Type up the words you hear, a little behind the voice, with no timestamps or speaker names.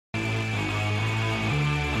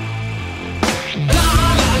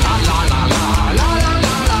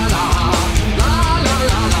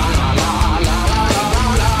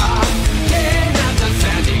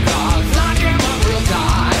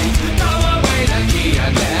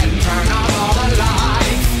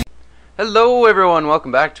Hello everyone,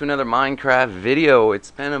 welcome back to another Minecraft video.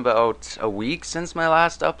 It's been about a week since my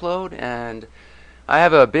last upload and I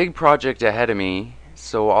have a big project ahead of me,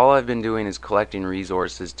 so all I've been doing is collecting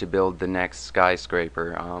resources to build the next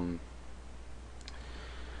skyscraper.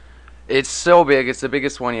 It's so big, it's the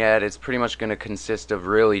biggest one yet. It's pretty much going to consist of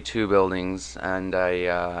really two buildings, and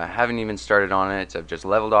I haven't even started on it. I've just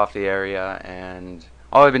leveled off the area and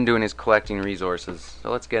all I've been doing is collecting resources.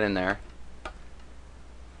 So let's get in there.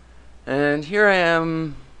 And here I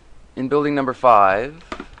am in building number 5.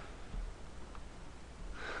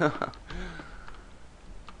 That's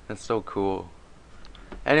so cool.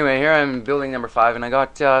 Anyway, here I'm in building number 5, and I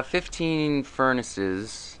got 15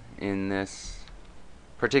 furnaces in this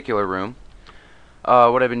particular room.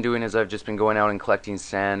 What I've been doing is I've just been going out and collecting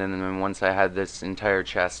sand, and then once I had this entire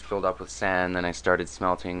chest filled up with sand, then I started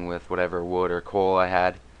smelting with whatever wood or coal I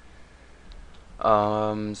had.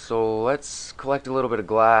 So let's collect a little bit of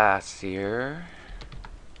glass here.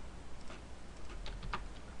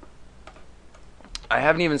 I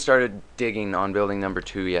haven't even started digging on building number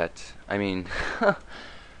 2 yet. I mean, I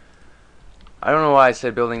don't know why I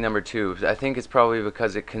said building number 2. I think it's probably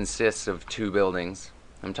because it consists of 2 buildings.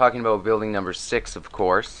 I'm talking about building number 6, of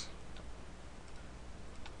course.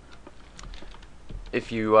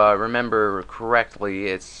 If you remember correctly,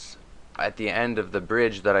 it's at the end of the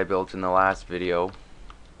bridge that I built in the last video.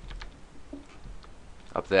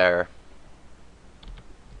 Up there.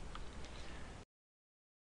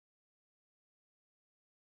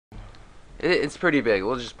 It's pretty big,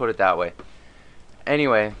 we'll just put it that way.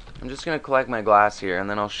 Anyway, I'm just going to collect my glass here, and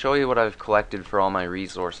then I'll show you what I've collected for all my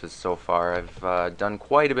resources so far. I've done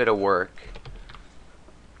quite a bit of work.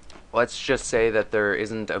 Let's just say that there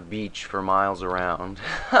isn't a beach for miles around.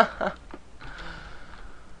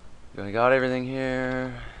 I got everything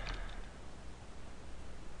here.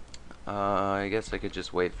 I guess I could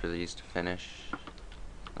just wait for these to finish.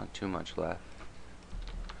 Not too much left.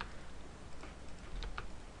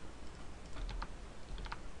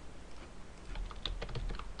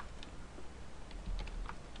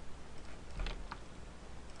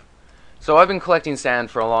 So I've been collecting sand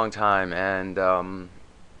for a long time, and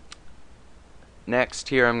next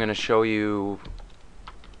here I'm going to show you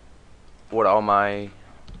what all my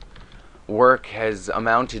work has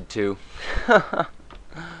amounted to.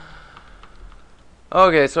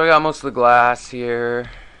 Okay, so I got most of the glass here.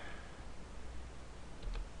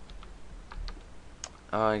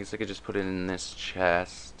 I guess I could just put it in this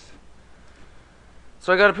chest.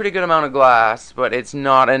 So I got a pretty good amount of glass, but it's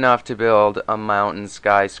not enough to build a mountain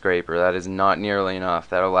skyscraper. That is not nearly enough.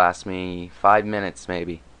 That'll last me 5 minutes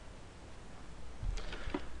maybe.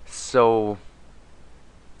 So,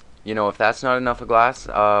 you know, if that's not enough of glass,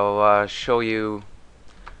 I'll show you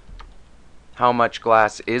how much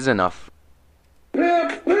glass is enough.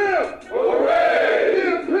 Pimp, pimp, hooray!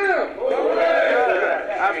 Pimp, pimp,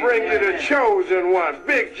 hooray! I bring you the chosen one,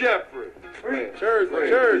 Big Jeffrey.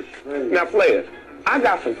 Church. Now, players, I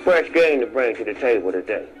got some fresh game to bring to the table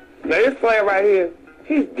today. Now, this player right here,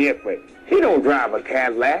 he's different. He don't drive a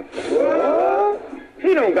Cadillac. What?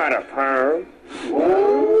 He don't got a perm.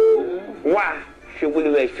 What? Why should we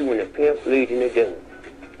let you in the Pimp Legion of Doom?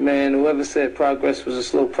 Man, whoever said progress was a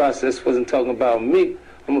slow process wasn't talking about me.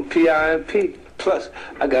 I'm a PIMP. Plus,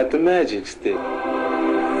 I got the magic stick.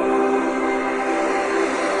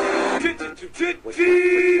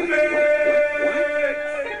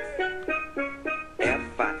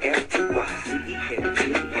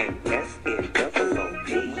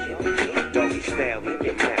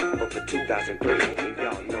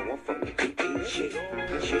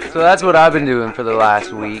 So that's what I've been doing for the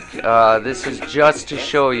last week. This is just to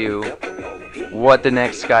show you what the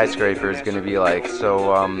next skyscraper is going to be like.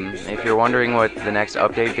 So if you're wondering what the next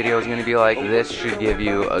update video is going to be like, this should give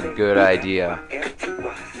you a good idea.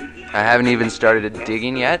 I haven't even started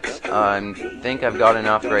digging yet. I think I've got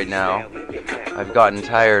enough right now. I've gotten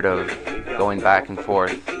tired of going back and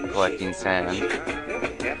forth collecting sand.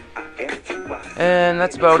 And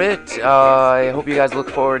that's about it. I hope you guys look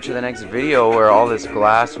forward to the next video where all this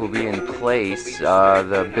glass will be in place.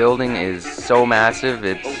 The building is so massive,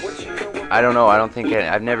 it's... I don't know,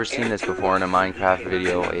 I've never seen this before in a Minecraft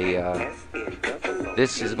video.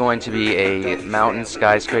 This is going to be a mountain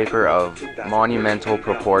skyscraper of monumental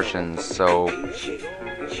proportions, so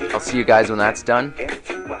I'll see you guys when that's done.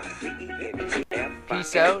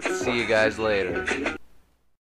 Peace out, see you guys later.